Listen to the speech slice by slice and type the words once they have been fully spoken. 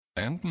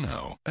And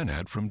now, an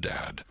ad from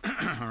Dad.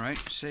 All right,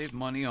 save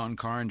money on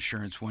car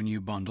insurance when you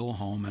bundle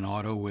home and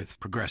auto with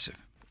Progressive.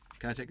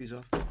 Can I take these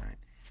off? All right.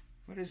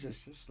 What is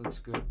this? This looks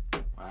good.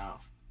 Wow,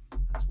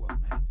 that's well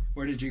made.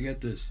 Where did you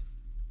get this?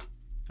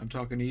 I'm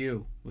talking to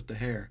you with the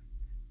hair.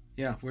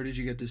 Yeah, where did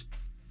you get this?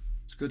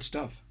 It's good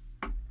stuff.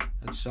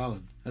 That's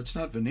solid. That's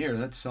not veneer,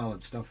 that's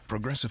solid stuff.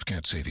 Progressive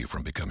can't save you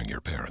from becoming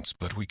your parents,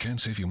 but we can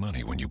save you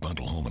money when you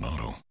bundle home and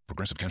auto.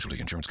 Progressive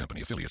Casualty Insurance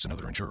Company, affiliates, and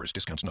other insurers.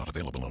 Discounts not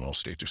available in all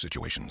states or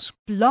situations.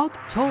 Blog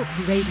Talk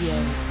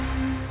Radio.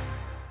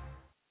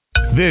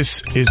 This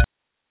is...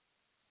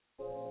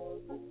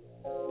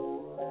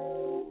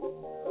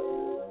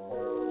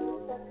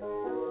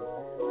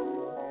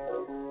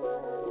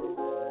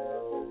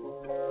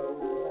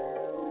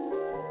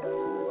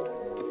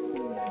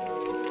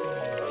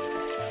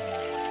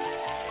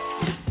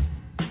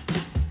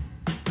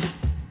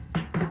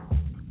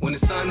 When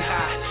the sun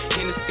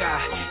high in the sky,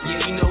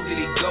 yeah, you know that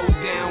it go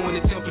down. When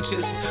the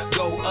temperatures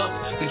go up,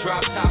 the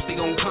drop tops, they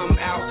gon' come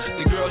out.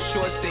 The girl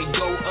shorts, they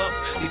go up.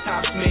 The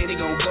tops, man, they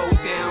gon' go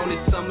down.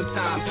 It's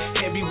summertime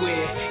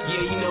everywhere.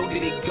 Yeah, you know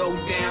that it go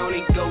down,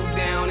 it go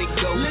down, it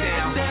go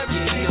down. Yeah,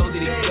 you know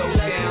that it go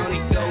down,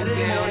 it go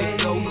down, it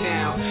go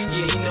down.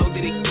 Yeah, you know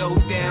that it go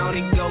down,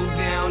 it go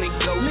down, it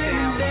go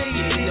down. Yeah,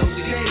 you know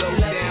that it go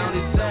down.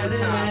 It's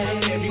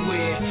summertime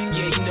everywhere.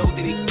 Yeah, you know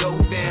that it go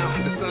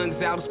down. The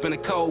sun's out, it's been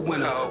a cold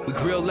winter. We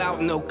grill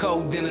out, no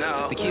cold dinner.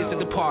 The kids at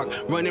the park,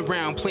 running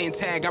around, playing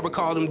tag. I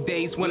recall them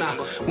days when I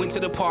went to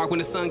the park when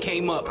the sun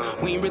came up.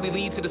 We ain't really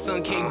leave till the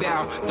sun came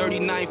down.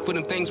 39th when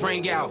them things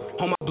rang out.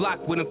 On my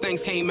block when them things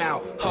came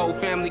out. Whole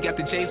family got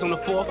the J's on the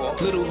 4th.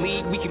 Little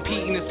league, we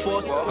compete in this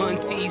force.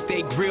 Aunties,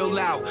 they grill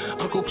out.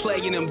 Uncle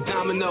playing them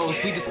dominoes.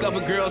 We discover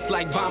girls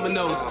like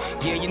vominos.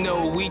 Yeah, you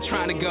know we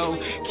trying to go.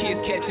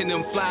 Kids catching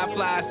them flies,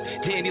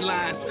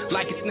 dandelions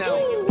like it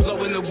snow.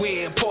 Blow in the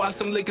wind. Pour out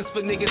some liquors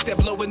for niggas that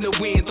blow in the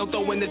wind. Don't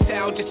throw in the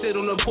towel, just sit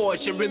on the porch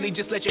and really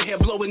just let your hair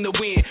blow in the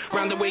wind.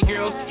 Round the way,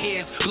 girls,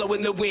 hair blow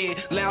in the wind.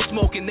 Loud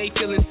smoking, they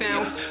feeling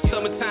sounds.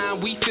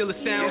 Summertime, we feel the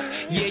sounds.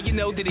 Yeah, you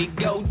know that it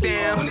go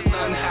down. When the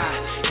sun high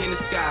in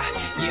the sky,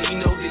 yeah, you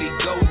know that it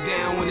go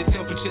down. When the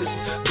temperatures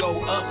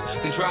go up,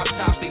 the drop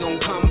tops, they gon'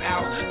 come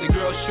out. The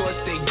girl shorts,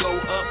 they go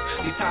up.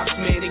 The tops,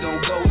 man, they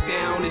gon' go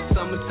down. It's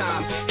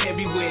summertime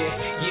everywhere.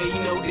 Yeah,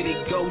 you know that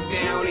it go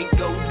down, it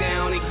go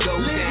down, it go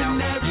down.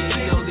 Yeah,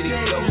 you know that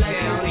it go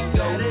down, it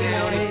go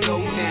down, it go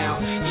down.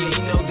 Yeah,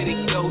 you know that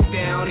it go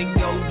down, it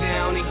go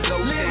down, it go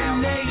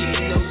down. Yeah,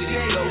 you know that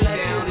it go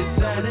down. It's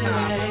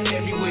summertime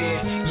everywhere.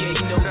 Yeah,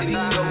 you know that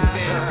it go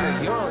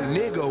down. Young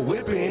nigga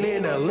whipping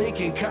in a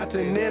Lincoln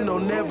Continental,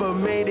 never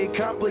made it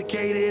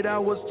complicated. I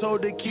was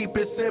told to keep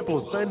it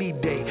simple. Sunny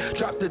day,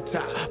 drop the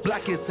top,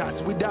 block his hots,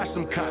 we dodge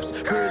some cops.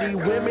 Pretty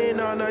women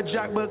on our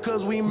jock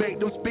because we make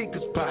them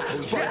speakers pop.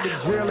 Fuck the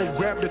grill and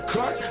grab the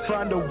cart,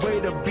 find a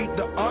way to beat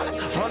the art.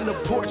 On the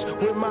porch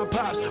with my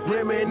pops,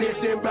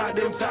 reminiscing about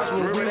them times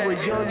when we were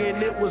young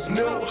and it was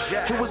new.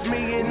 It was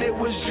me and it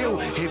was you.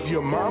 If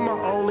your mama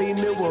only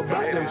knew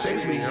about them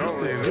things we used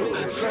to do.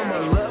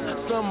 Summer love,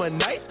 summer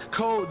nights,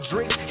 cold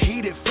drinks,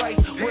 heated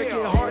fights.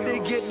 Working hard to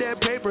get that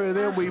paper,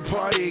 then we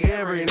party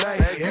every night.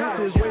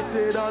 Youth is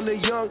wasted on the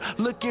young.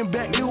 Looking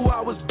back, knew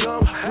I was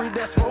dumb. Breathe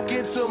that smoke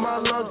into my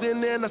lungs,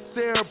 and then I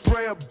say a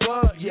prayer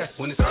above. Yes.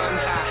 When the sun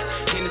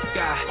high in the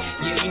sky,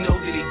 yeah, you know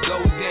that it go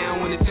down.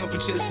 When the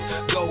temperatures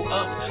go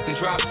up, the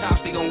drop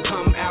tops, they gon'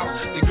 come out.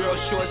 The girl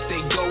shorts,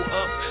 they go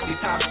up. The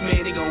tops,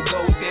 man, they gon'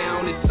 go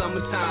down. It's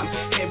summertime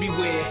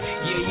everywhere.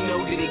 Yeah, you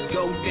know that it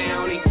go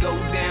down, it go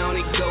down,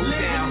 it go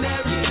down.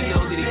 Yeah, you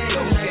know that it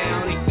go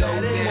down, it go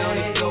down,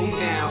 it go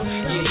down.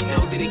 Yeah, you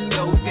know that it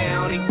go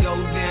down, it go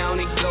down,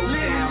 it go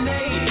down.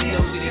 Yeah, you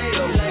know that it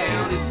go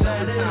down. It's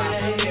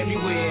summertime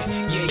everywhere.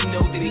 Yeah, you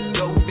know that it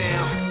go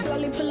down.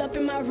 Slowly pull up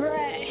in my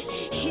ride,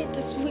 hit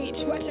the switch,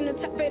 watching the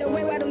top of the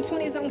way while them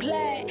 20s on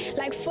glide.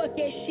 Like fuck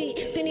that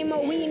shit, plenty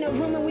more weed in the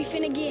room and we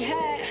finna get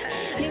high.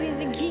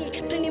 Niggas a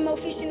get, plenty more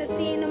fish in the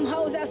sea and them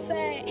hoes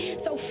outside.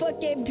 So fuck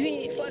that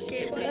bitch.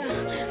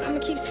 I'ma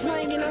keep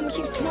swinging, I'ma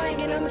keep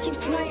swinging, I'ma keep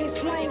swinging,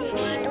 swinging.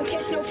 Don't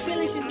catch no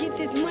feelings, just get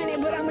this money,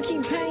 but I'ma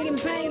keep banging,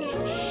 banging.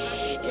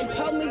 And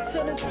pull me to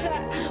the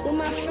top with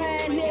my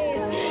fine ass.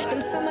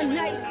 Them summer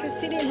nights, the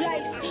city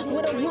lights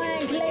with a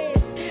wine glass.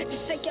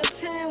 Just take your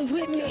time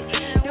with me,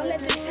 don't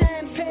let the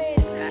time pass.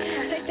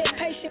 Take that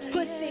patient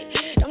pussy,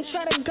 don't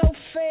try to go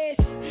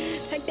fast.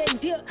 Take that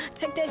dip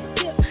to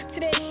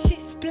that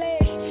shit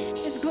splash.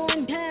 It's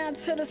going down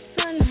to the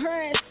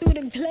sunrise through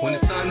the glass. When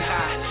the sun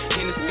high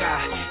in the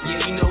sky,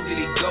 yeah, you know that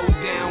it go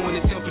down. When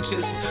the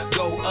temperatures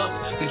go up,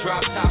 the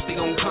drop tops, they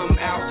gon' come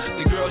out.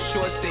 The girl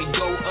shorts, they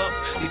go up.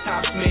 The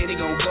tops, man, they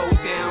gon' go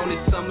down.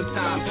 It's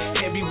summertime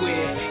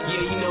everywhere.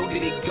 Yeah, you know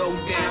that it go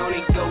down,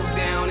 it go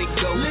down, it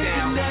go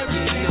down. Yeah,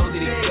 you know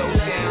that it go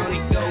down,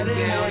 it go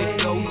down, it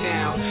go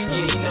down.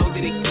 Yeah, you know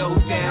that it go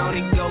down,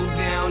 it go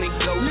down, it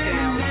go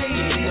down. Yeah,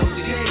 you know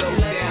that it go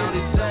down.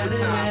 It's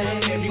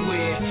summertime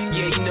everywhere.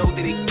 Yeah, you know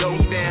that it go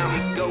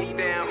down, go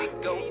down,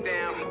 go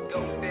down,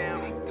 go down,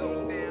 go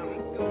down,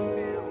 go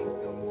down,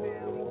 go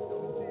down.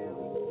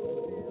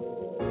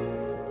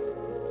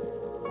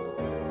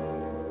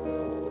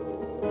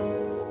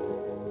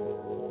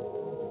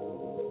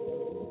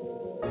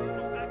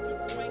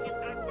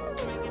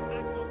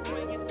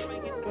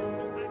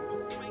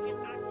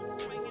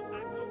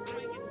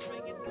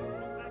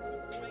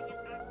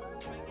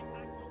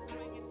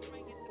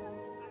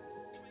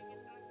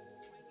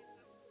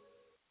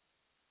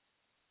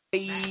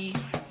 Yeah.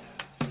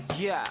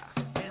 Yeah,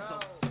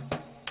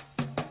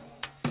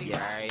 I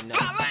already know.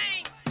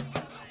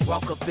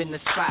 Walk up in the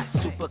spot,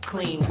 super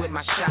clean with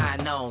my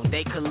shine on.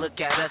 They could look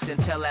at us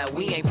and tell that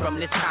we ain't from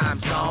this time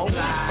zone.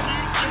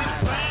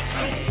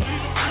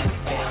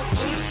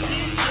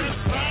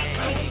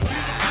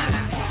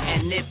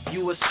 And if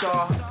you a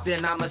star,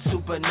 then I'm a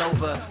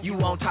supernova. You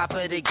on top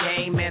of the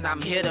game, and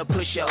I'm here to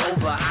push you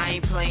over. I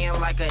ain't playing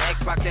like an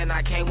Xbox, and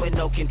I came with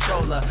no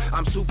controller.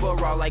 I'm super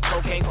raw like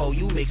cocaine, oh,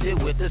 you mix it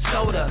with the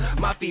soda.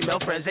 My female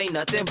friends ain't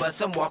nothing but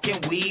some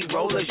walking weed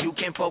rollers. You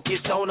can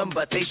focus on them,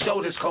 but they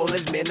shoulders cold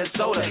as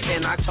Minnesota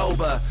in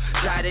October.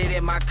 Got it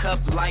in my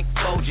cup like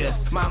Folgers.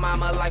 My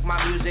mama like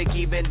my music,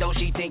 even though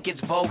she think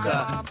it's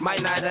vulgar.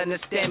 Might not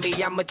understand me,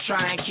 I'ma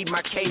try and keep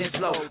my cadence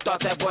low.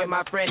 Thought that boy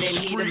my friend, and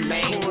he the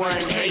main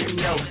one. Hating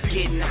no,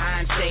 getting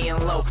high and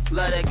staying low.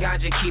 Love the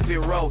ganja, keep it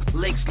roll.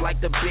 Licks like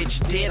the bitch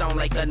did on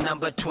like a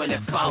number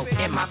 24.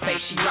 In my face,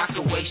 she rock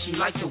the way, she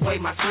like the way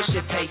my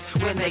swisher taste.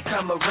 When they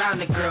come around,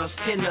 the girls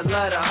tend to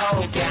love the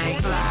whole gang.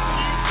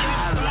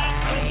 Fly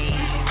like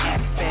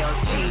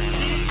FLT,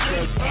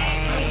 the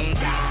gang.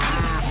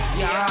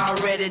 Y'all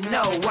already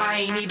know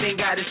I ain't even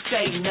gotta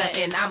say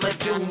nothing. I'ma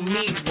do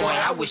me, boy.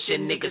 I wish a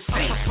nigga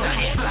say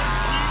something.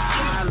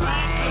 Fly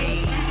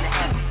like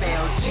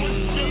FLT,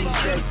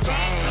 the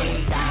gang.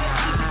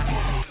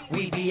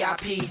 We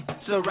VIP,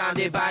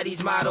 surrounded by these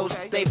models.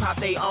 They pop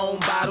their own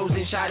bottles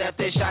and shot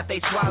after shot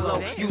they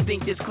swallow. You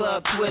think this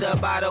club Twitter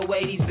by the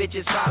way these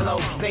bitches follow.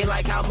 They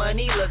like how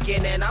money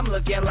looking and I'm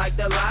looking like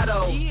the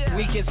lotto.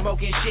 We can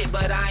smoking shit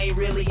but I ain't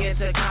really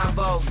into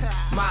convo.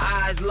 My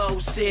eyes low,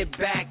 sit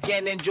back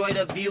and enjoy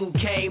the view.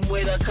 Came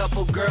with a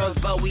couple girls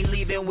but we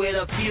leaving with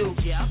a few.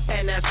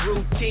 And that's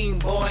routine,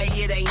 boy,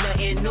 it ain't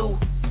nothing new.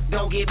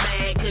 Don't get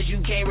mad cause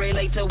you can't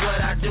relate to what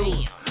I do.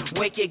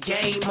 Wake your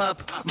game up,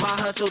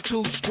 my hustle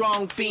too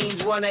strong.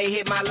 Fiends wanna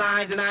hit my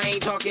lines and I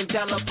ain't talking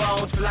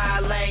telephones. Fly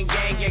lane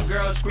gang, your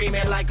girl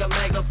screaming like a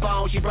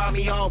megaphone. She brought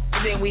me home,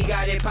 then we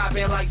got it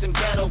popping like some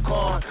kettle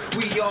corn.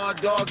 We all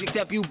dogs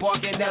except you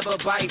bark and never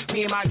bite.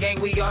 Me and my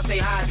gang, we all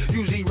say hi.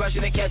 Usually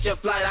rushing to catch a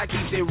flight, I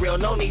keep it real,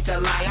 no need to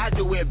lie. I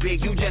do it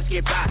big, you just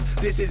get by.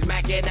 This is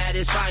Mackin' at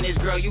his finest,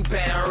 girl, you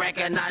better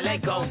recognize.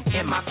 Let go,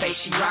 in my face,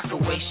 she rock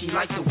away. She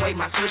like the way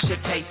my swisher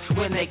taste.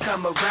 When they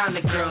come around,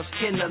 the girls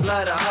tend to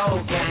love the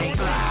whole gang.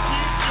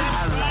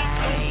 Fly like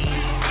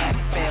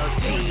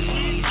FLT,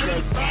 the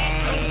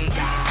gang.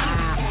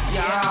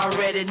 Y'all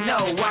already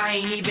know I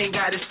ain't even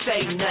gotta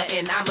say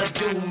nothing. I'ma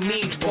do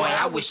me, boy.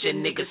 I wish a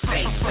nigga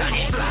say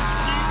something.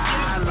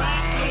 Fly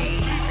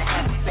like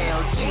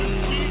FLT,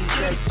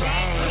 the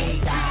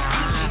gang.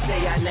 She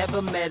say I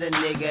never met a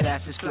nigga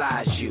that's as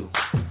fly as you.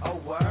 Oh,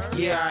 word?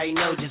 Yeah, I already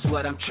know just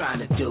what I'm trying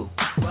to do.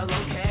 Well,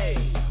 okay.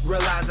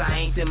 Realize I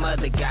ain't them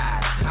other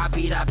guys. I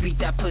beat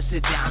that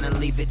pussy down and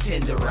leave it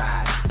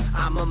tenderized.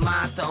 I'm a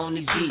monster on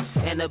these beats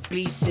and a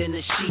beast in the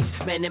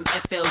sheets. Man, them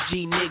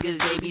FLG niggas,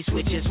 they be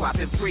switching,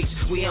 swapping freaks.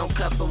 We don't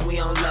cuff them, we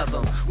don't love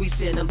them. We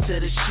send them to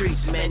the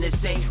streets. Man, this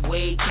ain't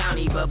Wade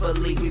County, but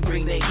believe we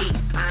bring the heat.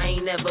 I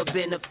ain't never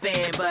been a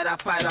fan, but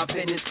I fight off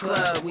in this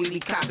club. We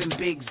be copping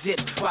big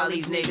zips while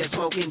these niggas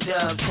smoking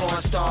dubs. Porn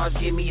stars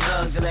give me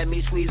hugs and let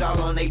me squeeze all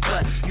on they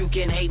butt. You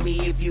can hate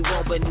me if you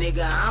want, but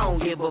nigga, I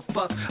don't give a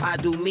fuck. I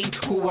do me,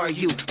 who are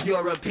you?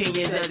 Your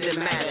opinion doesn't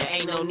matter.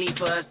 Ain't no need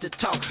for us to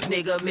talk.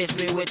 Nigga, miss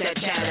me with that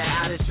chatter.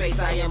 Out of space,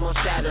 I am on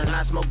Saturn.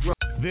 I smoke drugs.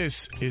 This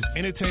is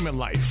Entertainment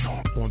Life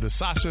on the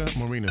Sasha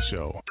Marina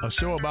Show, a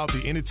show about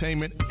the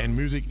entertainment and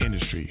music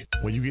industry,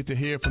 where you get to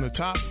hear from the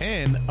top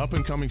and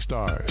up-and-coming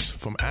stars,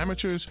 from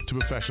amateurs to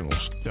professionals.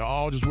 They're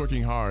all just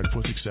working hard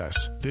for success.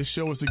 This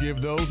show is to give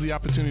those the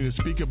opportunity to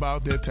speak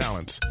about their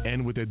talents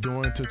and what they're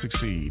doing to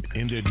succeed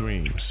in their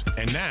dreams.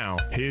 And now,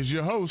 here's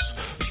your host,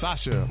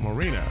 Sasha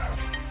Marina.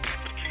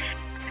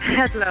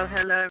 Hello,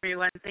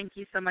 everyone. Thank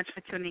you so much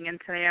for tuning in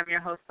today. I'm your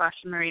host,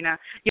 Sasha Marina.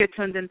 You're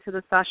tuned into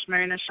the Sasha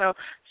Marina Show.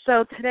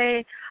 So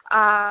today,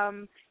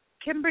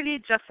 Kimberly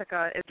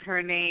Jesika is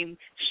her name.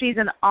 She's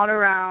an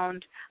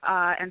all-around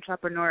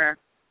entrepreneur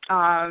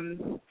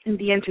in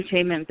the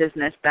entertainment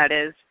business, that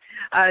is.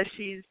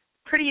 She's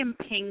pretty in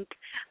pink.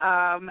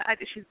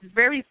 She's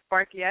very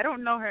sparky. I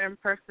don't know her in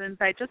person,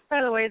 but just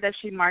by the way that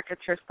she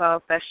markets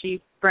herself, that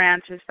she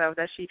brands herself,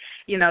 that she,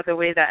 the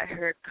way that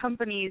her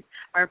companies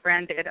are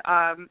branded,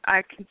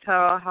 I can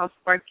tell how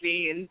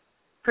sparkly and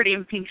pretty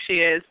in pink she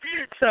is.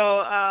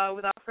 So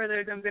without further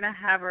ado, I'm going to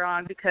have her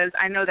on because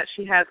I know that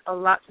she has a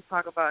lot to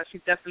talk about. She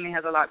definitely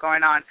has a lot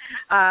going on.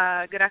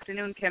 Good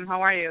afternoon, Kim.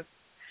 How are you?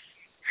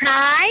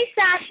 Hi,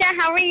 Sasha.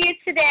 How are you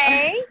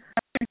today?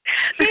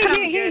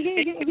 I'm good.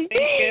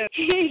 Thank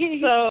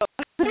you.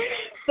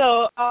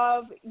 So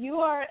you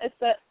are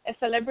a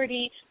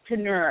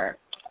celebritypreneur.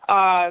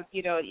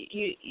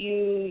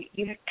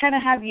 You kind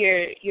of have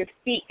your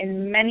feet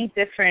in many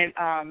different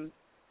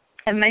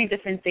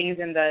things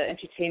in the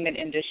entertainment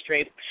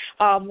industry.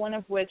 One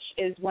of which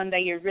is one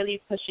that you're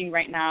really pushing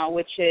right now,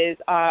 which is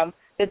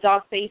the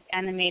DollFace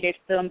animated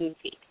film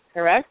movie.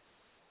 Correct?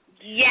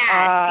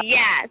 Yes.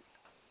 Yes.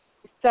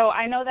 So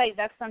I know that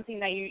that's something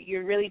that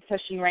you're really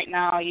pushing right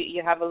now.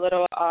 You have a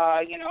little,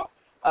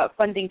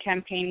 funding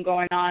campaign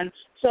going on.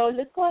 So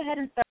let's go ahead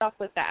and start off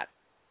with that,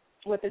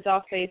 with the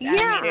DollFace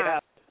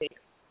animated thing.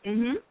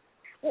 Mm-hmm.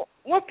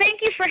 Well,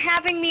 thank you for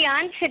having me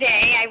on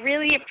today. I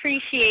really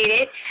appreciate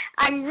it.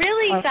 I'm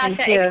really,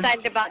 Sasha,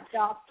 excited about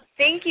DollFace.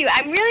 Thank you.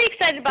 I'm really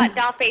excited about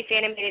DollFace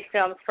animated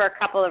films for a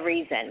couple of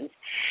reasons.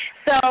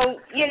 So,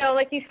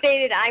 like you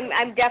stated,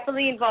 I'm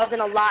definitely involved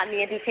in a lot in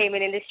the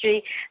entertainment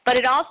industry, but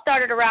it all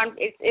started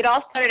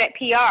at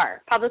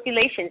PR, public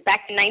relations,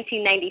 back in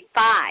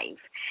 1995.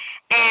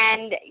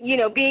 And,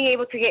 being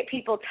able to get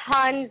people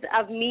tons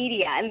of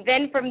media. And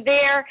then from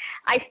there,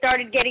 I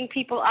started getting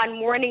people on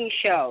morning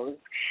shows,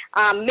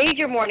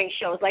 major morning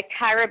shows like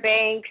Tyra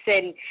Banks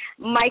and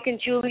Mike and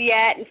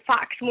Juliet and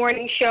Fox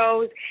morning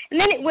shows. And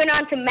then it went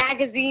on to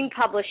magazine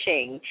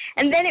publishing.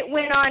 And then it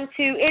went on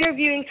to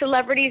interviewing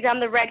celebrities on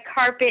the red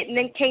carpet, and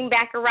then came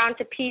back around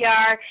to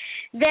PR.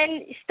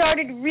 Then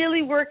started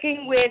really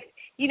working with,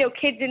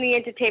 kids in the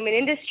entertainment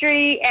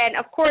industry. And,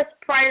 of course,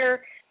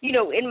 prior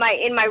in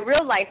my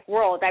real life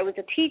world, I was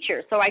a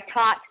teacher, so I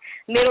taught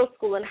middle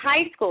school and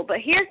high school. But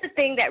here's the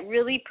thing that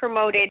really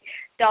promoted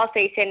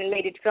DollFace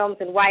animated films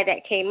and why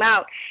that came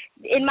out.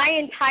 In my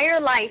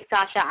entire life,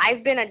 Sasha,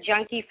 I've been a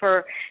junkie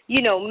for,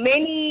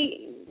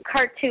 many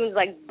cartoons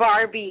like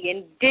Barbie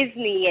and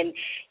Disney and,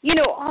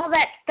 all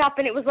that stuff.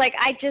 And it was like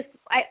I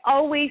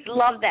always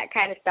loved that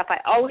kind of stuff. I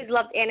always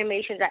loved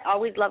animations. I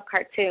always loved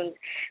cartoons.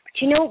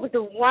 But it was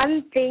the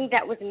one thing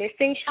that was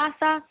missing,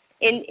 Sasha,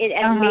 in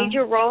a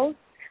major role,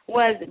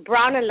 was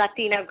brown and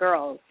Latina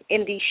girls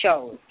in these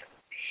shows.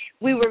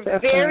 It was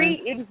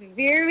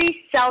very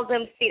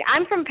seldom seen.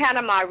 I'm from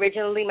Panama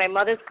originally. My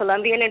mother's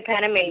Colombian and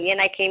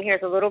Panamanian. I came here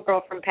as a little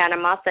girl from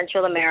Panama,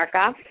 Central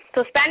America.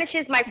 So Spanish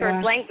is my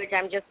first language.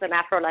 I'm just an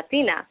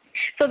Afro-Latina.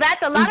 So that's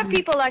a lot of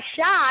people are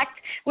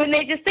shocked when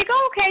they just think,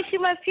 oh, okay, she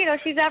must,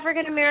 she's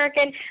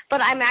African-American,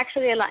 but I'm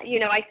actually,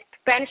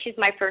 Spanish is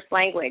my first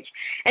language.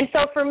 And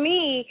so for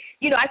me,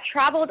 I've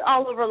traveled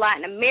all over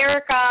Latin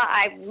America.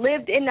 I've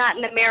lived in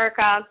Latin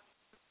America.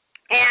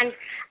 And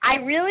I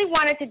really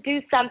wanted to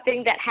do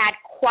something that had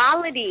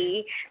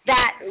quality,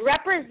 that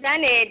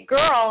represented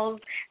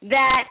girls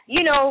that,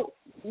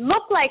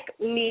 look like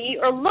me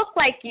or look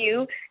like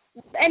you,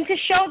 and to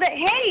show that,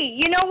 hey,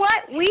 you know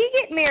what, we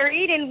get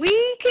married and we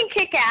can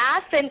kick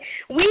ass and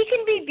we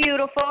can be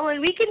beautiful and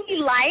we can be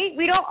light.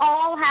 We don't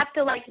all have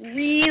to,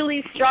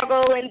 really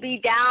struggle and be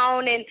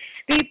down and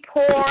be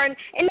poor,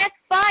 and that's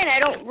fine. I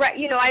don't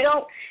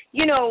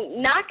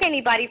knock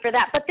anybody for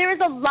that, but there is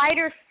a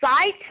lighter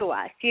side to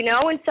us,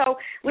 and so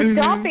with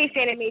DollFace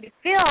animated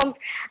films,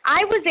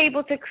 I was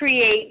able to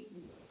create,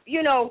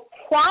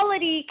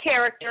 quality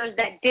characters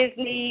that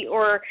Disney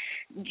or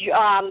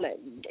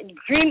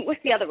what's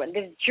the other one?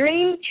 There's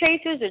Dream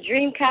Chasers or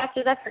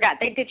Dreamcasters. I forgot.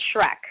 They did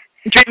Shrek.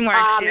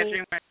 DreamWorks,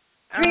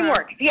 DreamWorks.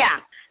 DreamWorks, yeah.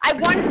 I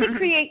wanted to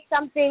create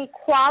something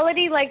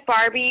quality like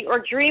Barbie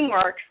or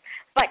DreamWorks,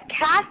 but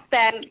cast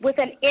them with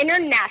an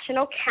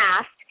international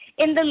cast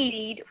in the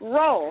lead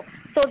role.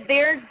 So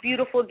there's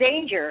Beautiful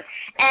Danger.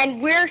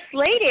 And we're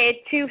slated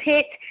to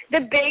hit the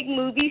big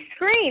movie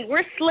screen.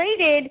 We're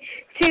slated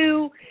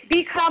to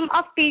become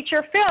a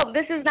feature film.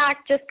 This is not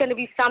just going to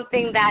be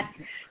something that's,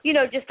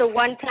 just a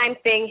one-time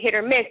thing, hit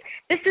or miss.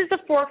 This is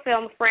a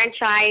 4-film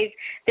franchise.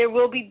 There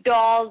will be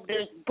dolls.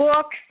 There's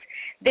books.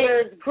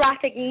 There's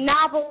graphic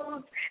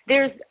novels.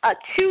 There's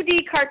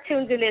 2D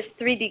cartoons, and there's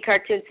 3D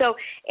cartoons. So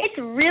it's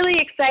really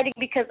exciting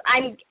because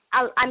I'm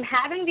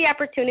having the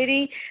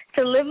opportunity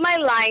to live my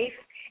life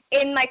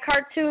in my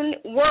cartoon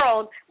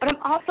world, but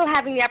I'm also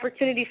having the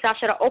opportunity,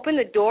 Sasha, to open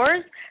the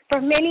doors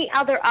for many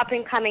other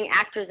up-and-coming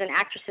actors and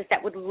actresses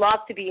that would love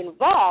to be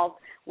involved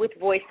with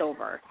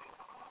voiceover.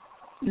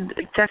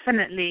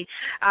 Definitely.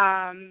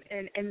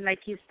 And like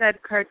you said,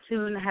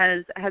 cartoon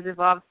has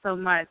evolved so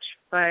much,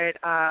 but,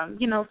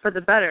 for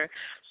the better.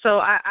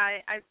 So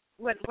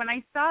when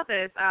I saw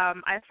this,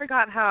 I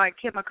forgot how I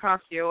came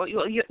across you.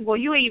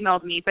 You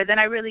emailed me, but then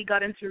I really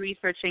got into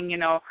researching,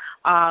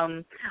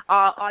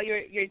 all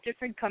your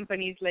different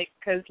companies,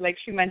 because like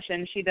she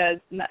mentioned, she does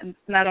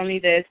not only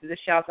this,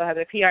 she also has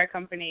a PR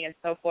company and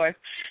so forth.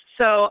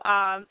 So,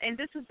 and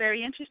this is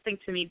very interesting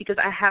to me because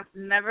I have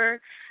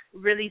never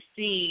really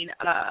seen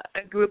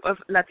a group of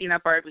Latina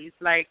Barbies.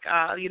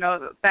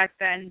 Back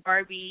then,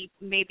 Barbie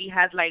maybe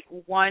had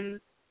one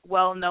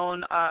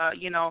well-known,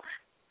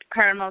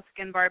 caramel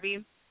skin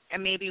Barbie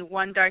and maybe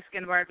one dark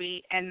skin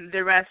Barbie, and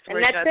the rest were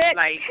just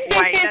white.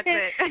 That's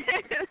it.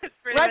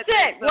 That's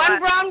it.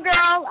 One brown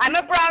girl. I'm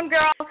a brown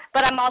girl,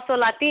 but I'm also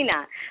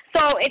Latina.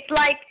 So it's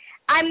like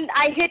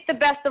I hit the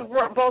best of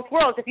both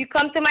worlds. If you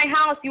come to my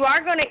house, you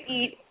are going to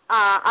eat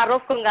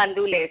arroz con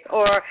gandules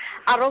or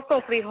arroz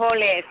con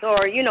frijoles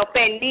or,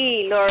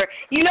 pernil or,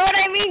 you know what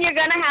I mean? You're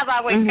going to have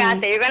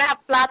aguacate. You're going to have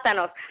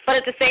plátanos.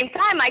 But at the same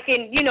time, I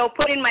can,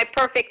 put in my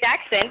perfect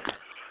accent,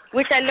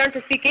 which I learned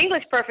to speak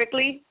English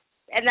perfectly,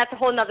 and that's a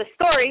whole nother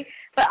story.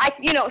 But,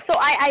 so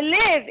I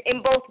live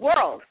in both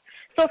worlds.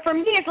 So for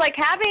me, it's like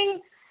having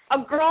a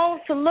girl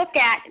to look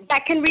at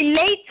that can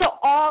relate to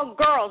all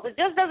girls. It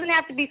just doesn't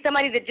have to be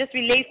somebody that just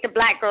relates to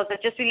black girls,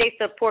 that just relates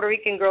to Puerto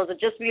Rican girls, or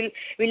just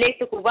relates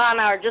to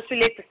Cubana, or just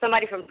relates to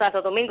somebody from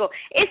Santo Domingo.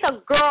 It's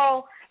a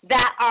girl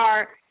that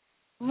are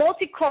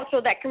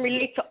multicultural that can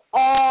relate to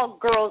all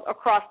girls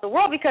across the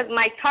world, because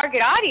my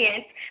target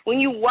audience, when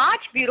you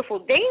watch Beautiful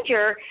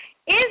Danger,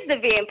 is the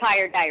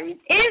Vampire Diaries,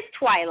 is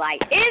Twilight,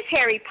 is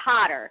Harry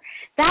Potter.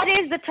 That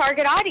is the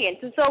target audience.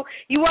 And so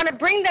you want to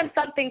bring them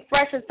something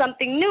fresh and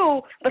something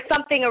new, but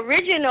something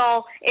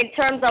original in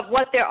terms of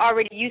what they're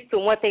already used to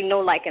and what they know,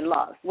 like, and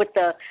love, with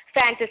the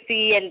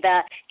fantasy and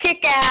the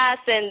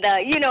kick-ass and the,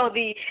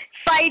 the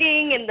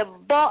fighting and the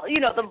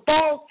the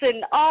bolts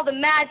and all the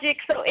magic.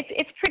 So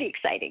it's pretty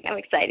exciting. I'm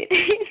excited.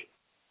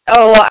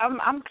 Oh, well,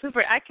 I'm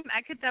super. I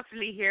could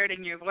definitely hear it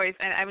in your voice.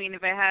 And I mean,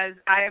 if it has,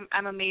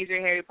 I'm a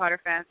major Harry Potter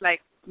fan,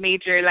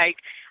 major.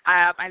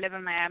 I live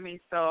in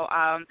Miami, so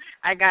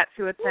I got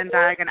to attend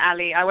Diagon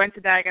Alley. I went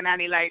to Diagon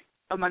Alley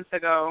a month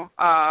ago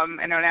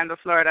in Orlando,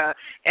 Florida,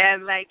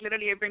 and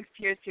literally it brings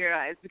tears to your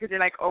eyes, because you're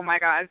like, oh my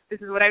gosh,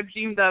 this is what I've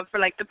dreamed of for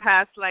the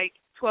past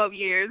 12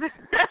 years.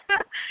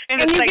 and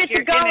you get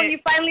to go and you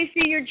finally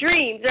see your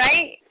dreams,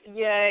 right?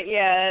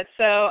 Yeah.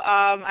 So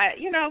I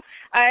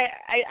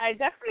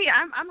definitely,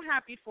 I'm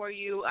happy for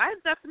you. I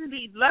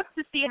definitely love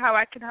to see how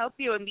I can help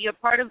you and be a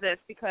part of this,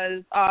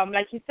 because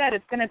like you said,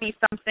 it's going to be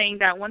something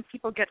that once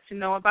people get to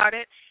know about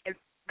it, it's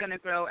going to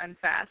grow and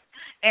fast.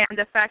 And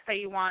the fact that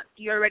you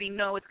already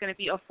know it's going to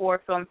be a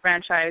 4-film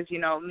franchise,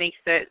 makes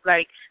it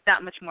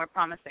that much more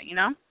promising,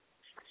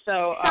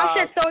 So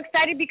Sasha, so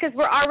excited because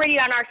we're already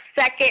on our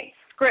second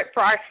script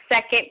for our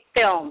second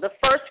film. The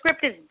first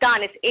script is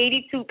done. It's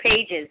 82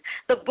 pages.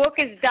 The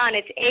book is done.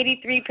 It's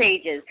 83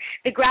 pages.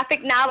 The graphic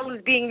novel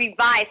is being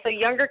revised so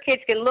younger kids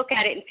can look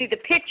at it and see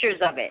the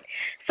pictures of it.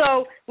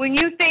 So when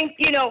you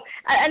think,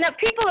 and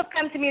people have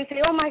come to me and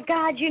say, oh, my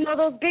God,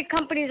 those big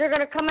companies are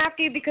going to come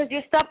after you because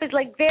your stuff is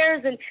like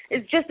theirs and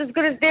it's just as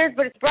good as theirs,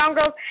 but it's brown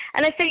girls.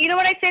 And I say, you know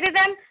what I say to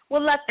them?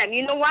 Well, let them.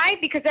 You know why?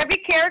 Because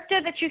every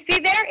character that you see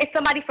there is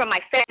somebody from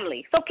my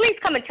family. So please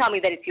come and tell me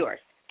that it's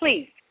yours.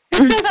 Please.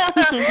 Even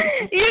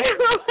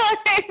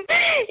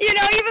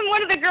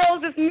one of the girls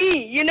is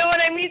me. You know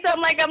what I mean? So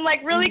I'm like,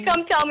 really,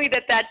 come tell me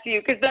that that's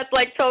you, because that's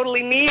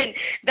totally me, and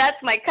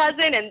that's my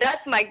cousin, and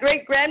that's my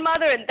great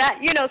grandmother, and that,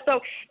 So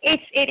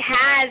it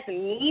has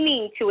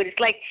meaning to it. It's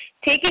like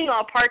taking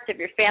all parts of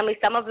your family,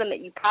 some of them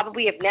that you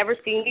probably have never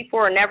seen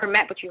before or never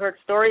met, but you heard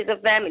stories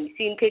of them and you've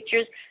seen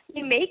pictures.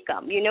 You make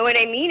them. You know what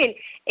I mean? And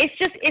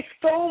it's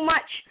so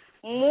much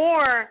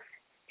more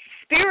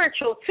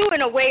spiritual too, in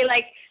a way.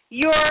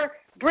 You're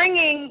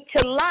bringing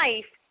to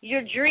life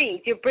your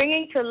dreams. You're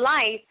bringing to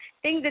life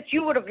things that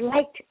you would have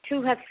liked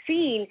to have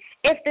seen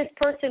if this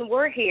person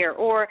were here,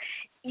 or,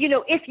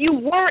 if you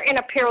were in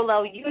a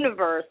parallel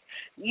universe,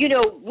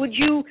 would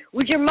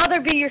your mother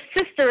be your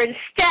sister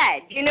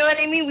instead? You know what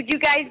I mean? Would you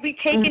guys be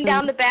taking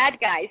down the bad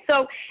guys?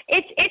 So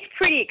it's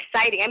pretty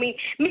exciting. I mean,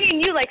 me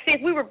and you, say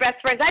if we were best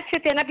friends, I'd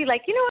sit there and I'd be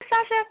like, you know what,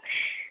 Sasha?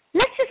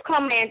 Let's just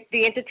call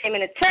the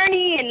entertainment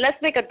attorney, and let's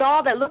make a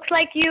doll that looks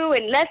like you,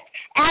 and let's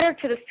add her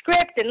to the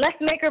script, and let's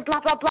make her blah,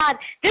 blah, blah.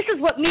 This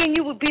is what me and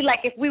you would be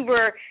like if we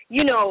were,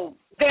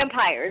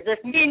 vampires,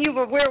 if me and you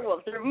were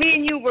werewolves, or me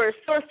and you were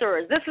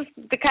sorcerers. This is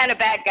the kind of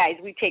bad guys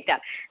we take down.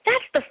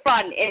 That's the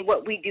fun in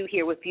what we do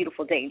here with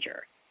Beautiful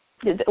Danger.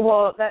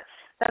 Well,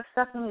 that's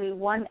definitely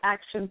one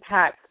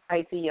action-packed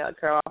idea,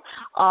 girl.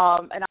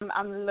 And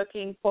I'm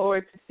looking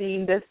forward to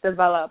seeing this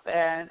develop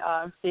and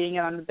seeing it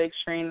on the big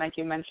screen, like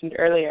you mentioned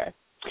earlier.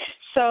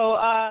 So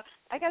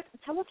I guess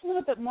tell us a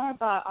little bit more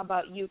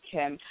about you,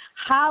 Kim.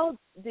 How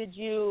did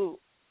you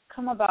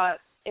come about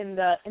in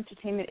the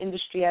entertainment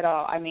industry at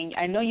all? I mean,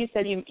 I know you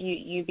said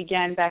you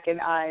began back in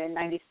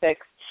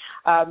 '96,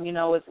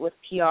 with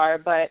PR,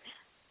 but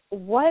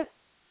what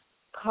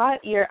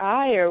caught your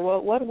eye, or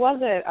what was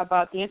it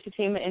about the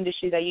entertainment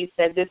industry that you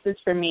said, this is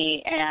for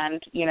me, and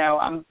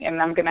I'm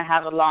going to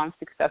have a long,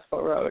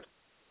 successful road?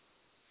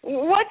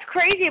 What's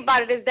crazy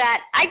about it is that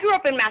I grew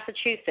up in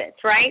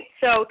Massachusetts, right?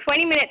 So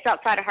 20 minutes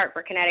outside of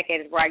Hartford,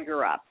 Connecticut is where I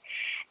grew up.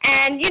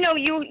 And,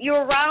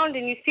 you're around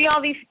and you see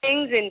all these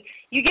things, and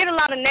you get a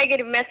lot of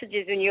negative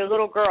messages when you're a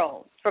little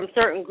girl from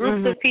certain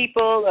groups of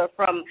people, or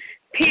from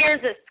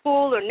peers at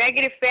school, or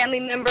negative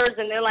family members,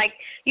 and they're like,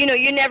 you're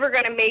never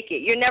going to make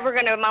it. You're never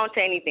going to amount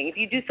to anything. If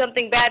you do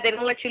something bad, they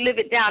don't let you live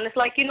it down. It's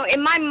like, in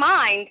my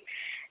mind,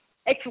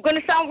 it's going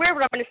to sound weird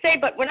what I'm going to say,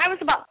 but when I was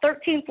about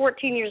 13,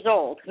 14 years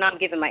old, and I'm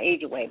giving my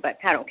age away, but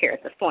I don't care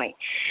at this point.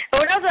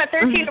 But when I was about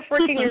 13 or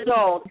 14 years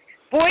old,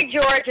 Boy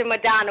George and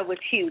Madonna was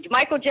huge.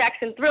 Michael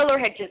Jackson Thriller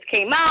had just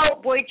came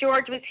out. Boy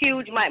George was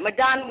huge.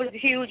 Madonna was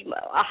huge.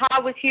 Aha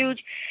was huge.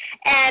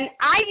 And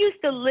I used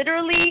to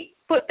literally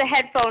put the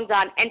headphones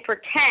on and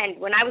pretend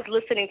when I was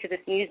listening to this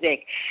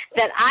music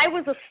that I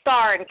was a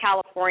star in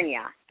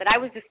California, that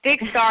I was this big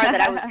star, that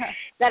I was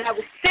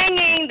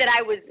singing, that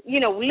I was,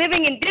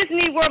 living in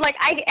Disney World. Like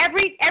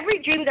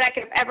every dream that I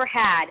could have ever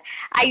had,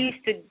 I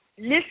used to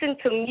listen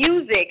to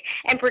music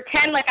and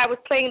pretend like I was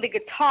playing the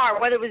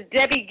guitar, whether it was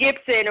Debbie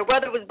Gibson or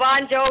whether it was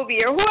Bon Jovi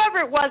or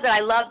whoever it was that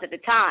I loved at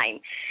the time.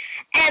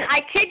 And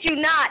I kid you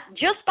not,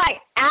 just by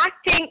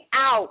acting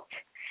out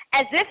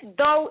as if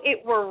though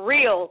it were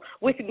real,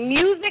 with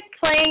music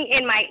playing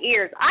in my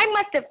ears, I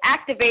must have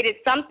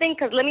activated something,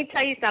 because let me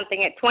tell you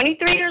something. At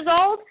 23 years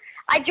old,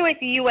 I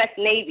joined the U.S.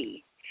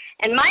 Navy.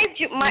 And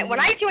when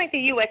I joined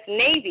the U.S.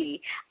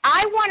 Navy,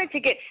 I wanted to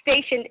get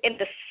stationed in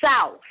the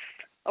South,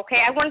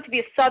 okay? I wanted to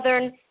be a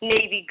Southern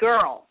Navy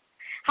girl.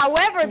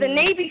 However, the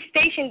Navy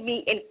stationed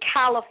me in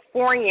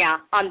California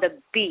on the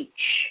beach.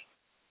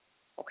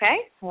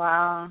 Okay?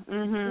 Wow.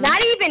 Mm-hmm. Not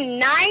even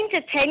 9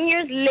 to 10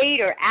 years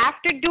later,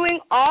 after doing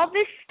all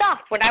this stuff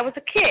when I was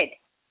a kid,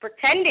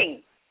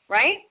 pretending,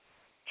 right?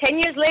 10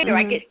 years later,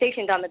 I get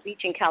stationed on the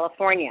beach in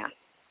California.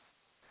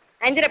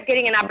 I ended up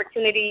getting an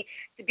opportunity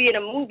to be in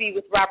a movie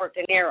with Robert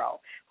De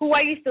Niro, who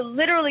I used to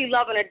literally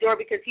love and adore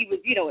because he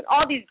was, in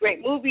all these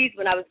great movies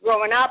when I was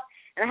growing up,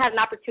 and I had an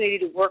opportunity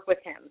to work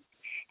with him.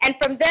 And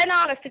from then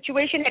on, a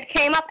situation had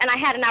came up, and I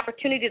had an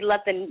opportunity to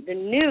let the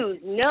news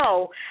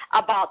know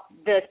about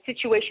the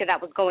situation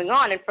that was going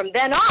on. And from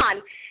then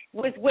on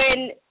was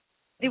when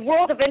the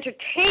world of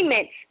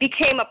entertainment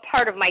became a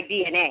part of my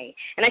DNA.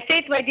 And I say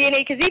it's my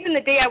DNA because even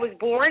the day I was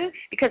born,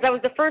 because I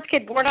was the first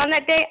kid born on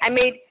that day, I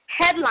made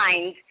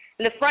headlines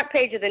in the front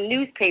page of the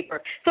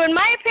newspaper. So in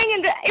my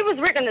opinion, it was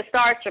written in the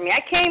stars for me.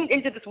 I came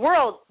into this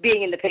world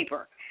being in the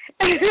paper.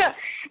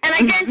 And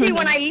I guarantee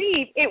when I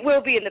leave, it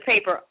will be in the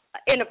paper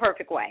in a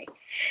perfect way.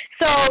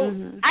 So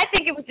I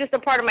think it was just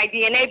a part of my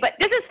DNA. But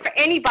this is for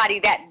anybody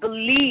that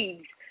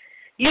believes,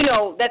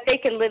 that they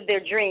can live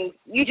their dreams.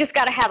 You just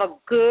got to have a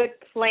good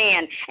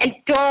plan. And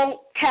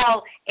don't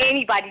tell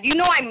anybody. Do you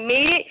know I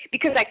made it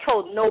because I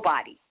told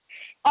nobody?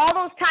 All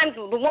those times,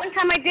 the one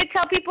time I did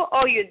tell people,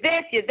 oh, you're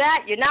this, you're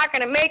that, you're not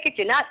going to make it,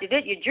 you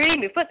did your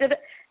dream, you put the...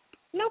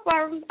 No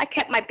problem. I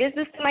kept my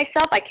business to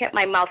myself. I kept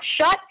my mouth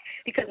shut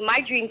because my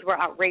dreams were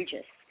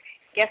outrageous.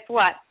 Guess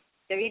what?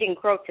 They're eating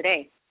crow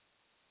today.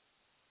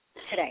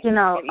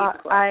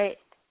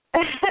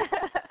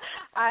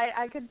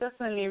 I could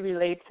definitely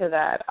relate to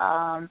that.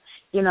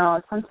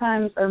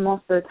 Sometimes or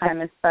most of the time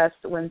it's best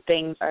when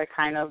things are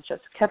kind of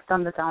just kept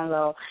on the down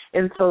low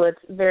until it's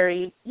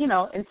very,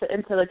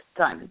 until it's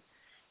done.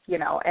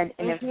 And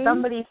if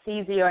somebody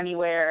sees you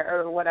anywhere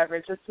or whatever,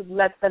 just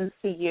let them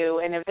see you.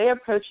 And if they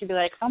approach you, be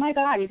like, oh, my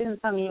God, you didn't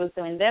tell me you was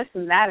doing this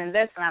and that and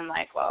this. And I'm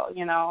like, well,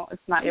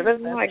 it's not your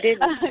business. No, I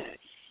didn't.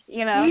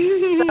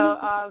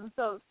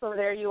 So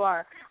there you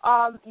are.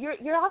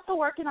 You're also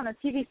working on a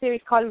TV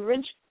series called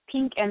Rich,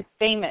 Pink, and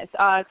Famous.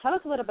 Tell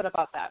us a little bit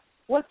about that.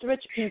 What's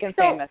Rich, Pink, and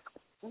Famous?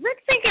 Rich,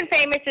 Pink, and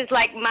Famous is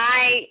like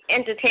my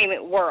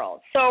entertainment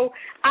world. So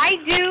I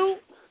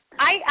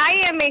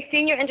am a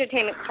senior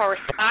entertainment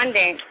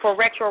correspondent for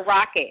Retro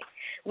Rocket,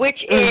 which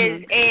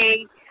is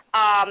a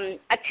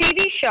TV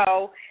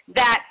show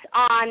that's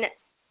on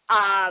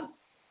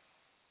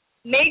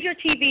major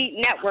TV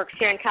networks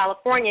here in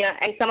California,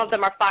 and some of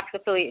them are Fox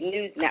affiliate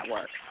news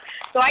networks.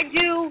 So I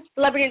do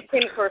celebrity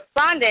entertainment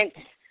correspondence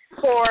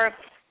for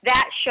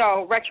that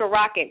show, Retro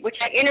Rocket, which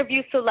I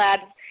interview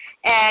celebs,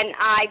 and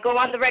I go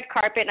on the red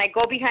carpet, and I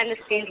go behind the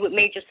scenes with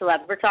major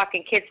celebs. We're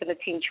talking kids from the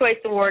Teen Choice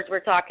Awards.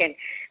 We're talking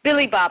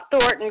Billy Bob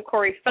Thornton,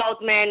 Corey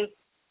Feldman,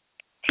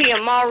 Tia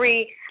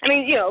Mowry.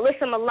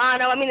 Alyssa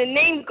Milano. The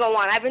names go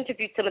on. I've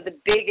interviewed some of the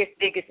biggest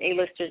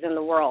A-listers in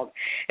the world.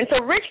 And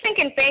so Rich, Pink,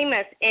 and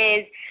Famous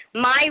is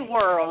my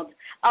world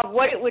of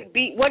what it would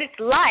be, what it's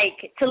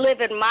like to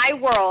live in my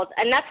world.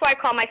 And that's why I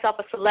call myself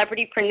a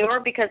celebritypreneur,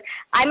 because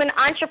I'm an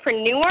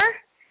entrepreneur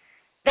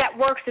that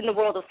works in the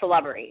world of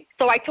celebrity.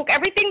 So I took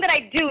everything that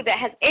I do that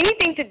has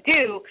anything to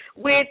do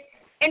with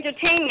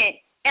entertainment,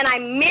 and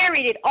I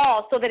married it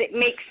all so that it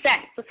makes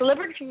sense. So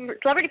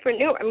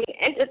celebritypreneur,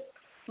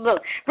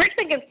 Rich,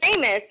 Pink, and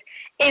Famous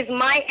is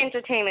my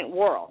entertainment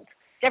world.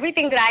 It's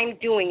everything that I'm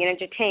doing in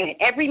entertainment,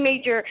 every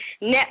major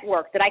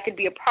network that I could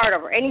be a part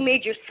of, or any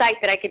major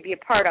site that I could be a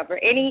part of, or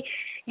any,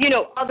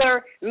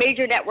 other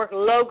major network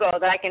logo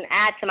that I can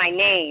add to my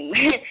name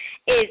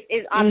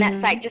is on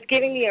that site, just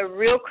giving me a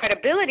real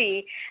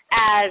credibility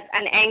as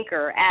an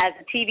anchor, as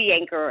a TV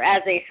anchor,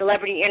 as a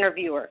celebrity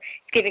interviewer.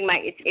 It's giving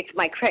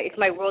it's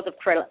my world of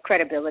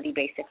credibility,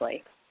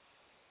 basically.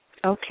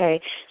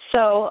 Okay,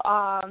 so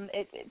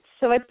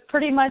it's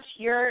pretty much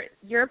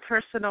your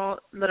personal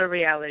little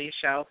reality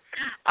show.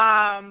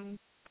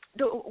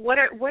 What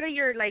are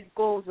your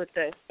goals with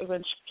this,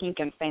 Rich, Pink,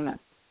 and Famous?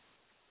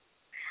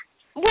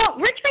 Well,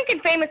 Rich, Pink,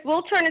 and Famous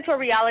will turn into a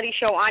reality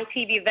show on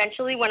TV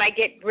eventually when I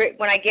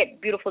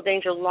get Beautiful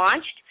Danger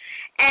launched,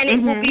 and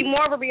it will be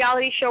more of a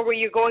reality show where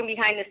you're going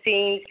behind the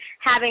scenes,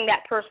 having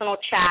that personal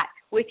chat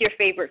with your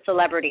favorite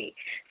celebrity.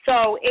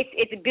 So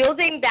it's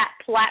building that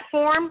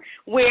platform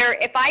where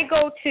if I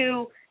go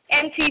to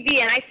MTV,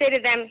 and I say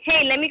to them,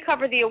 hey, let me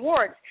cover the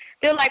awards.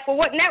 They're like, well,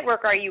 what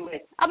network are you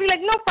with? I'll be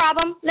like, no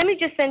problem. Let me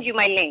just send you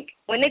my link.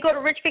 When they go to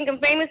Rich, Pink, and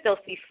Famous,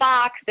 they'll see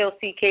Fox, they'll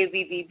see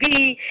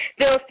KVVB,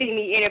 they'll see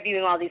me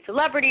interviewing all these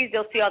celebrities,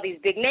 they'll see all these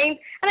big names,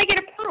 and I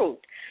get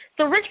approved.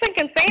 So Rich, Pink,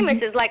 and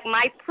Famous is like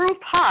my proof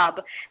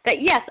hub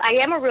that, yes, I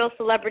am a real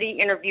celebrity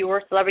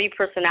interviewer, celebrity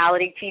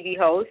personality, TV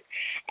host,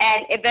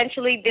 and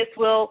eventually this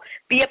will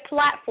be a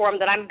platform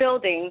that I'm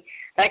building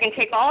that I can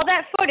take all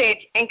that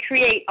footage and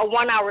create a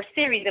 1-hour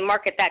series and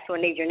market that to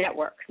a major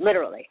network,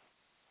 literally.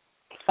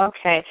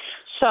 Okay.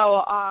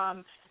 So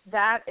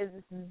that is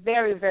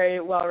very,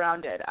 very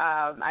well-rounded.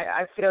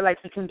 I feel like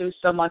you can do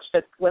so much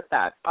with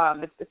that.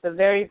 It's a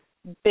very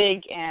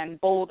big and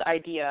bold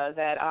idea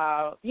that,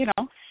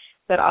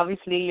 that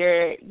obviously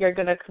you're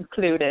going to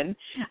conclude in.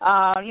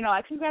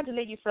 I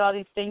congratulate you for all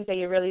these things that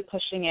you're really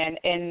pushing in,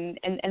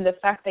 and the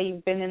fact that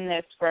you've been in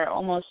this for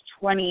almost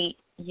 20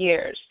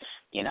 years.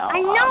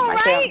 I know,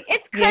 right?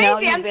 It's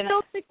crazy. I'm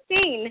still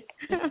 16.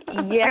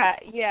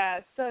 Yeah.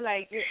 So,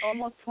 you're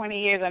almost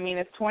 20 years. I mean,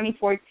 it's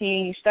 2014.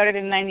 You started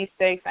in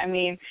 96. I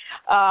mean,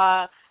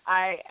 I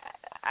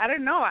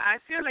don't know.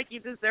 I feel like you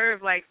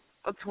deserve,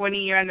 a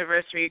 20-year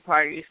anniversary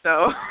party.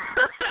 So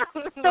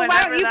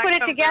why don't you put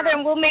it together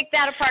and we'll make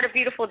that a part of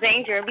Beautiful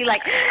Danger and be like,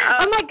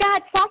 oh, my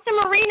God, Sasha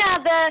Marina,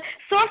 the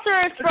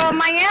sorceress from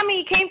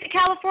Miami, came to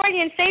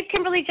California and saved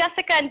Kimberly,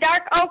 Jesika, and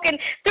Dark Oak, and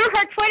through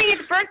her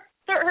 20th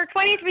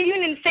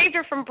reunion saved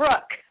her from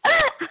Brooke.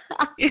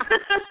 That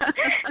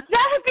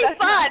would be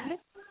fun.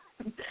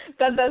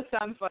 That does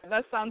sound fun.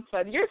 That sounds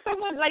fun. You're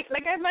someone, like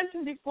I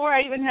mentioned before,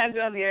 I even had you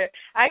on here,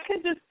 I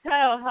could just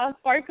tell how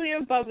sparkly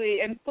and bubbly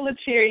and full of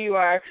cheer you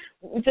are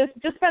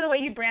just by the way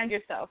you brand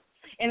yourself.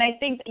 And I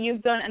think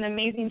you've done an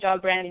amazing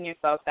job branding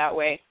yourself that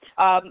way.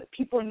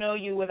 People know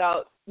you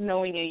without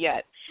knowing you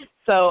yet.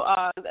 So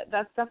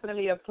that's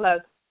definitely a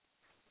plus.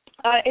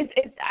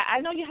 I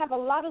know you have a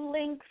lot of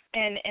links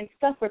and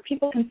stuff where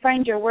people can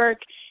find your work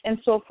and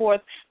so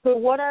forth. But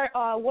what are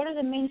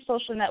the main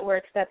social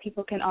networks that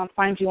people can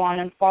find you on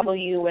and follow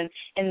you and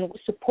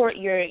support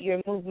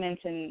your movement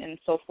and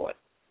so forth?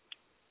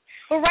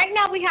 Well, right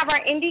now we have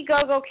our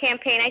Indiegogo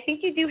campaign. I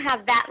think you do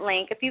have that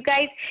link. If you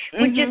guys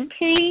would just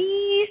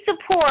please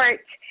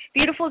support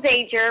Beautiful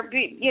Danger.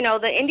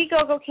 The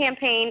Indiegogo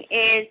campaign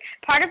is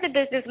part of the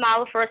business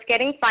model for us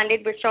getting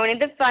funded. We're showing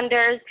the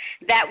funders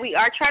that we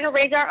are trying to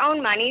raise our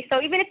own money.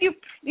 So even if you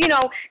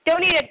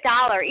donate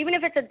 $1, even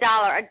if it's $1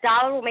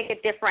 will make a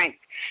difference,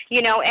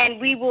 and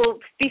we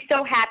will be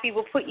so happy.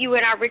 We'll put you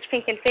in our Rich,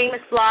 Pink, and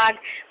Famous blog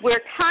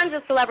where tons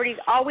of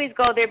celebrities always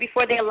go there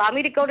before they allow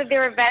me to go to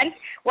their events.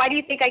 Why do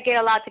you think I get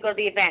allowed to go to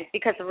the events?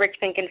 Because of Rich,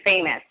 Pink, and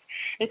Famous.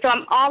 And so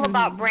I'm all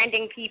about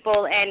branding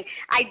people, and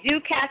I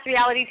do cast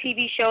reality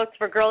TV shows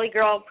for Girly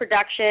Girl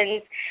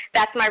Productions.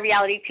 That's my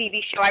reality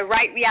TV show. I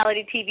write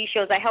reality TV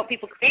shows. I help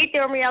people create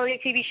their own reality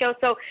TV shows.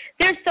 So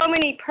there's so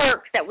many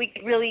perks that we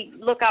could really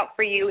look out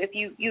for you if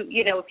you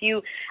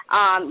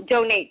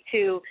donate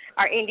to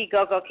our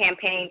Indiegogo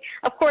campaign.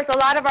 Of course, a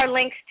lot of our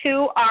links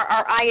too are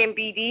our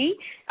IMDb,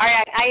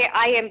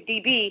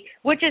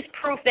 which is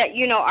proof that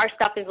our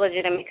stuff is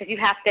legitimate, because you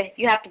have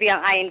to be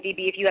on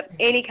IMDb if you have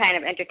any kind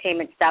of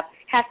entertainment stuff.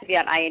 It has to be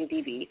on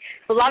IMDb.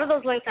 So a lot of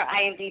those links are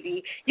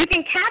IMDb. You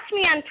can catch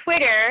me on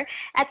Twitter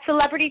at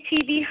Celebrity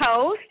TV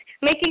Host,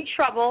 making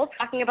trouble,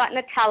 talking about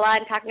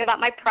Nutella and talking about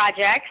my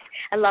projects.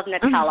 I love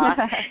Nutella.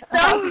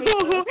 So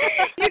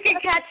you can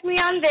catch me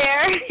on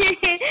there.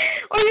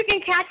 Or you can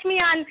catch me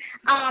on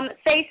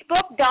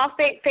Facebook,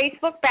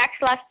 Facebook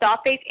 /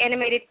 DollFace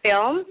Animated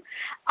Films,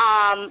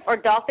 or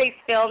DollFace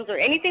Films, or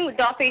anything with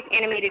DollFace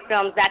Animated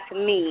Films. That's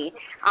me.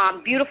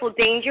 Beautiful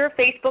Danger,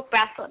 Facebook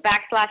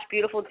 /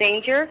 Beautiful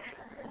Danger.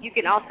 You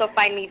can also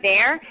find me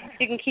there.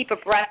 You can keep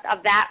abreast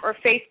of that, or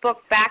Facebook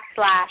 /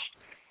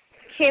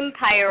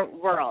 Kimpire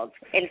World.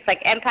 And it's like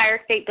Empire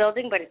State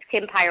Building, but it's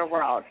Kimpire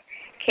World.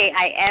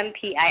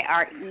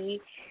 KIMPIRE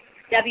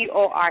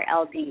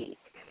WORLD.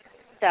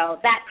 So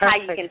that's how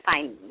you can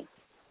find me.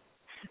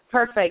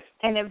 Perfect.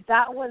 And if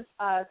that was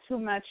too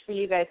much for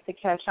you guys to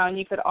catch on,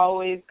 you could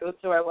always go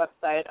to our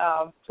website,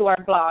 to our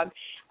blog,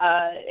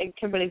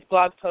 Kimberly's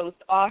blog post.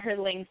 All her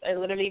links are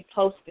literally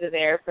posted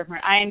there from her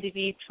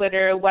IMDb,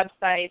 Twitter,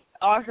 websites,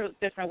 all her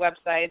different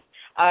websites,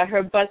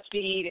 her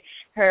BuzzFeed,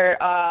 her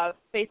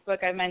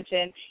Facebook I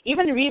mentioned,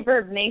 even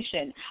Reverb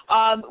Nation.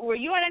 Were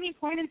you at any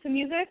point into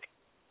music?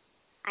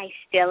 I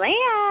still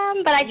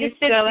am, but I just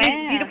did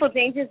Beautiful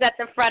Dangers at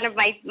the front of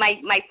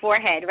my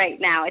forehead right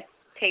now. It's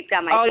taped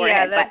on my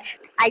forehead, but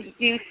I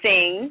do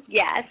sing,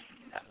 yes.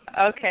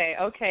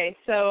 Okay.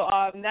 So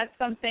that's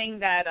something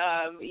that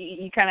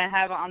you kind of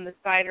have on the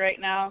side right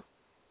now?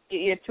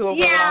 You're too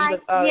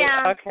overwhelmed?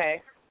 Yeah.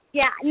 Okay.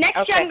 Yeah,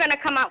 next year I'm going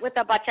to come out with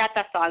a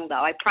bachata song,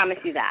 though. I promise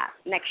you that,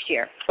 next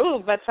year. Ooh,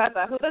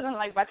 bachata. Who doesn't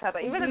like bachata?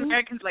 Even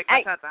Americans like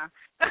bachata.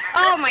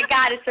 Oh, my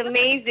God, it's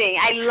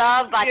amazing. I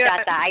love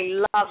bachata. Yeah. I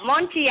love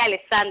Monchi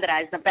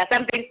Alessandra is the best.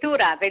 And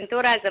Ventura.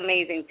 Ventura is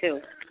amazing,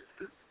 too.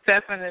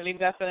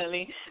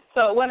 Definitely.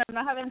 So, bueno,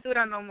 no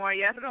Aventura no more.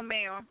 Ya es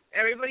Romeo.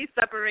 Everybody's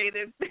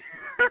separated.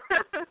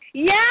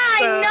 Yeah,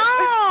 I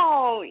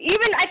know.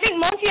 Even, I think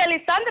Monty and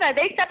Alessandra,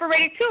 they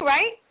separated too,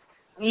 right?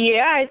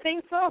 Yeah, I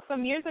think so.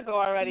 Some years ago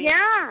already.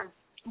 Yeah.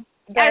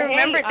 But I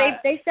remember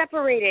they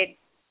separated.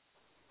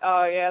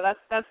 Oh, yeah,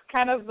 that's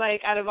kind of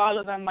like, out of all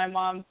of them, my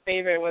mom's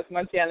favorite was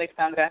Monty and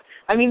Alessandra.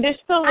 I mean, they're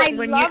still... I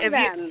love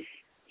them.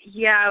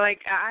 Yeah,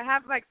 like, I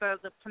have, like, the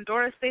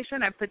Pandora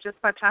station. I put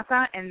just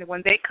bachata, and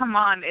when they come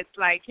on, it's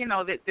like, you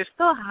know, they're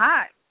still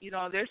hot. You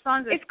know, their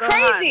songs are still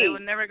crazy. hot. They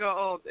would never go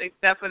old. It's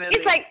definitely.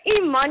 It's like,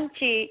 y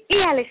Monchi, y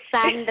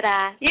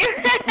Alessandra. You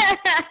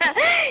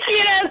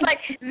know, it's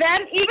like them,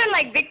 even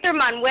like Victor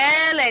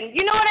Manuel, and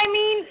you know what I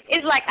mean?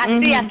 It's like,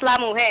 así es la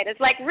mujer. It's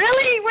like,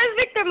 really? Where's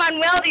Victor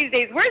Manuel these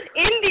days? Where's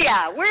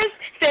India? Where's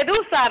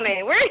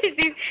Sedúzame? Where is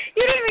these?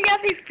 You don't even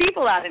got these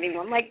people out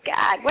anymore. I'm like,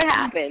 God, what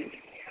happened?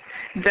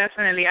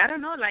 Definitely. I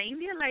don't know. La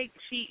India, like,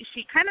 she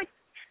kind of,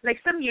 like,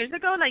 some years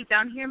ago, like,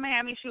 down here in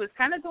Miami, she was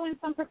kind of doing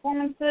some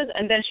performances,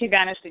 and then she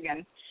vanished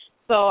again.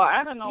 So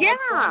I don't know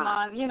what's going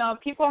on. You know,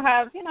 people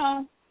have, you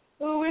know,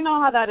 we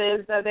know how that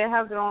is, that they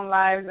have their own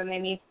lives, and they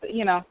need,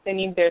 you know, they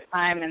need their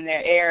time and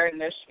their air and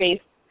their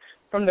space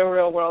from the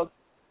real world.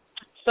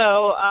 So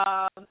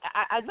I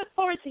look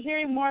forward to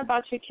hearing more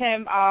about you,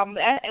 Kim.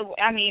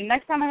 I mean,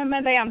 next time I'm in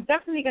Monday, I'm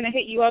definitely going to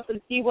hit you up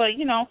and see what,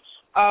 you know,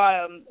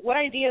 what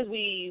ideas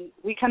we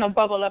kind of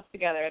bubble up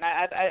together. And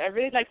I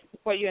really like to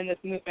support you in this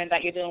movement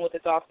that you're doing with the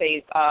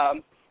DollFace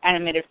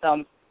animated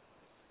film.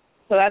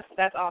 So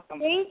that's awesome.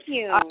 Thank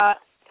you.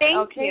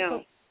 Thank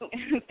you.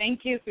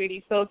 Thank you,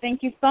 sweetie. So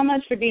thank you so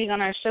much for being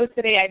on our show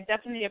today. I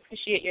definitely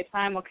appreciate your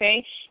time,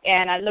 okay?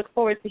 And I look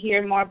forward to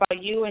hearing more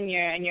about you and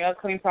your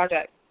upcoming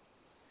project.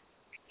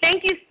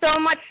 Thank you so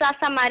much,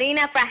 Sasa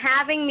Marina, for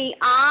having me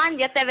on.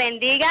 Dios te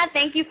bendiga.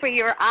 Thank you for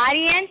your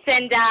audience.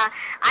 And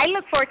I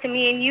look forward to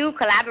me and you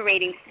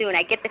collaborating soon.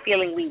 I get the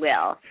feeling we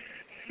will.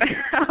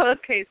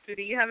 Okay,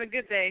 sweetie. You have a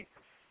good day.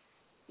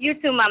 You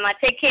too, Mama.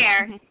 Take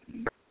care.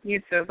 You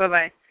too.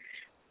 Bye-bye.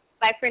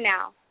 Bye for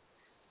now.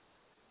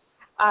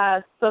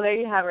 So there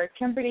you have her,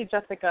 Kimberly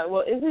Jesika.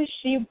 Well, isn't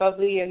she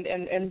bubbly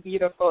and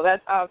beautiful?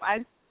 That's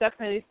I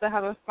definitely still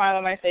have a smile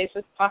on my face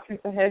just talking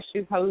to her.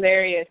 She's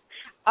hilarious.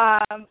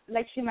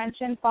 Like she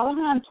mentioned, follow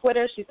her on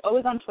Twitter. She's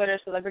always on Twitter,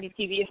 Celebrity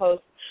TV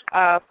host.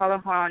 Follow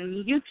her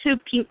on YouTube,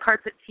 Pink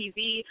Carpet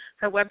TV.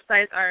 Her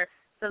websites are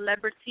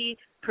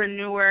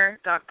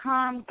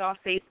celebritypreneur.com,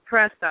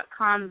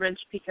 dollfacepress.com,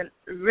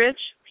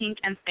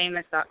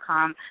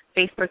 richpinkandfamous.com.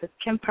 Facebook is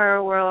Kim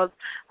Power World.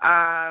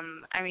 I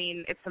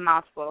mean, it's a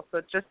mouthful.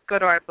 So just go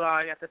to our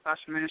blog at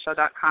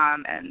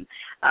thesashamarinashow.com and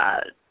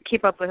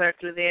keep up with her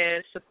through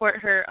there. Support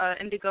her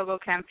Indiegogo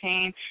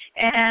campaign.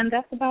 And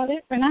that's about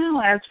it for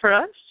now. As for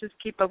us, just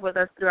keep up with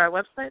us through our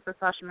website,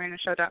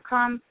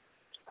 thesashamarinashow.com.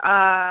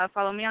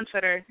 Follow me on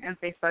Twitter and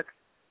Facebook.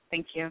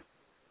 Thank you.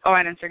 Oh,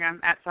 and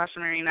Instagram, at Sasha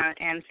Marina,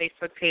 and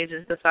Facebook page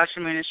is The Sasha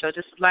Marina Show.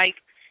 Just like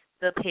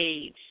the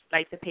page.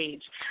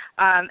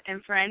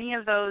 And for any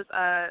of those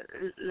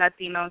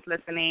Latinos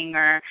listening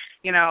or,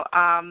 you know,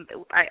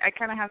 I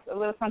kind of have a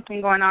little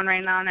something going on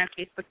right now on our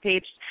Facebook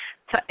page.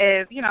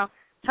 You know,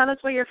 tell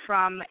us where you're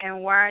from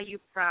and why are you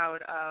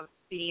proud of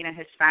being a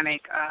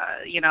Hispanic,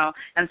 you know,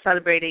 and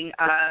celebrating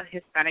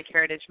Hispanic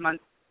Heritage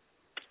Month,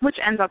 which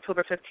ends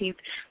October 15th.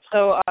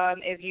 So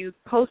if you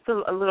post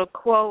a little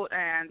quote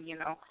and, you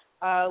know,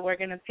 we're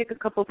going to pick a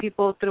couple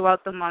people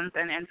throughout the month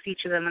and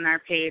feature them on our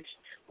page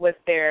with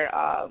their,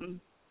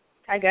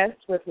 I guess,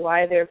 with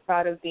why they're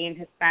proud of being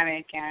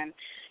Hispanic and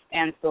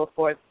so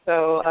forth.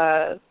 So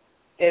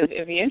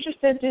if you're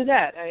interested, do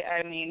that.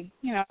 I mean,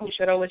 you know, we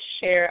should always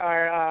share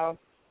our,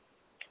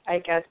 I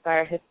guess,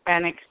 our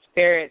Hispanic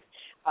spirit.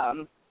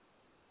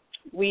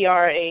 We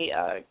are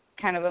a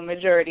kind of a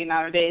majority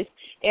nowadays,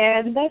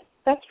 and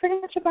that's pretty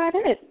much about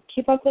it.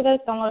 Keep up with us.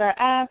 Download our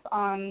app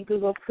on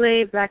Google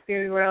Play,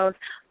 BlackBerry World.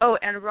 Oh,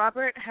 and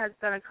Robert has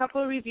done a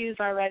couple of reviews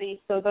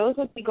already, so those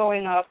will be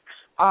going up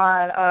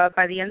on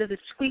by the end of this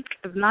week,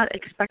 if not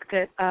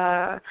expected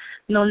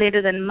no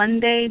later than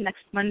Monday,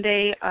 next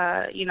Monday,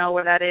 you know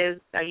where that is,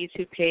 our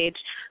YouTube page,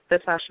 The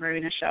Sasha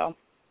Marina Show.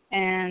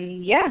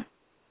 And, yeah,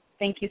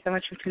 thank you so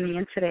much for tuning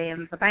in today,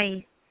 and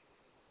bye-bye.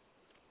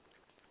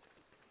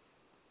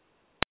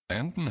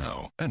 And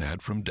now, an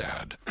ad from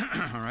Dad.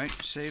 All right,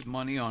 save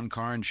money on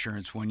car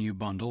insurance when you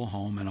bundle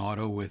home and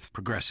auto with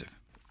Progressive.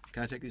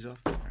 Can I take these off?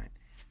 All right.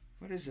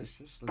 What is this?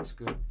 This looks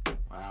good.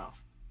 Wow,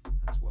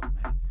 that's well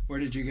made. Where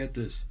did you get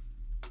this?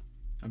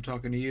 I'm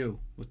talking to you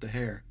with the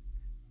hair.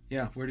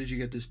 Yeah, where did you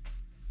get this?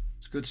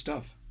 It's good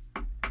stuff.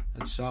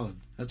 That's solid.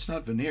 That's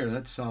not veneer.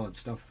 That's solid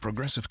stuff.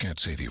 Progressive can't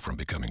save you from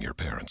becoming your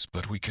parents,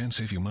 but we can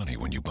save you money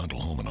when you bundle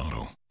home and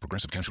auto.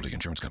 Progressive Casualty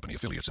Insurance Company,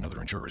 affiliates, and other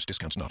insurers.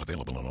 Discounts not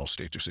available in all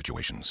states or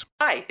situations.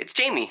 Hi, it's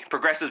Jamie,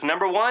 Progressive's #1,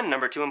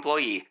 #2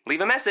 employee. Leave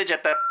a message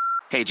at the...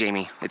 Hey,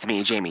 Jamie. It's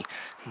me, Jamie.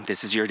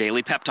 This is your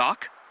daily pep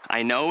talk.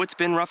 I know it's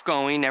been rough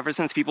going ever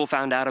since people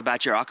found out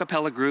about your a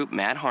cappella group,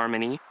 Mad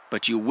Harmony,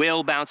 but you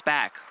will bounce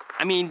back.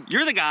 I mean,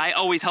 you're the guy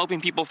always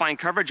helping people find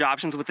coverage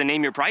options with the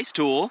Name Your Price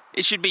tool.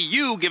 It should be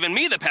you giving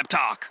me the pep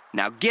talk.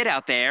 Now get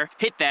out there,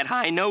 hit that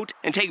high note,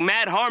 and take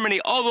Mad Harmony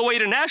all the way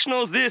to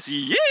nationals this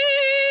year.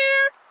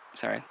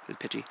 Sorry, it's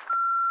pitchy.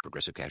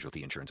 Progressive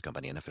Casualty Insurance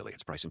Company and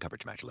Affiliates. Price and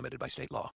coverage match limited by state law.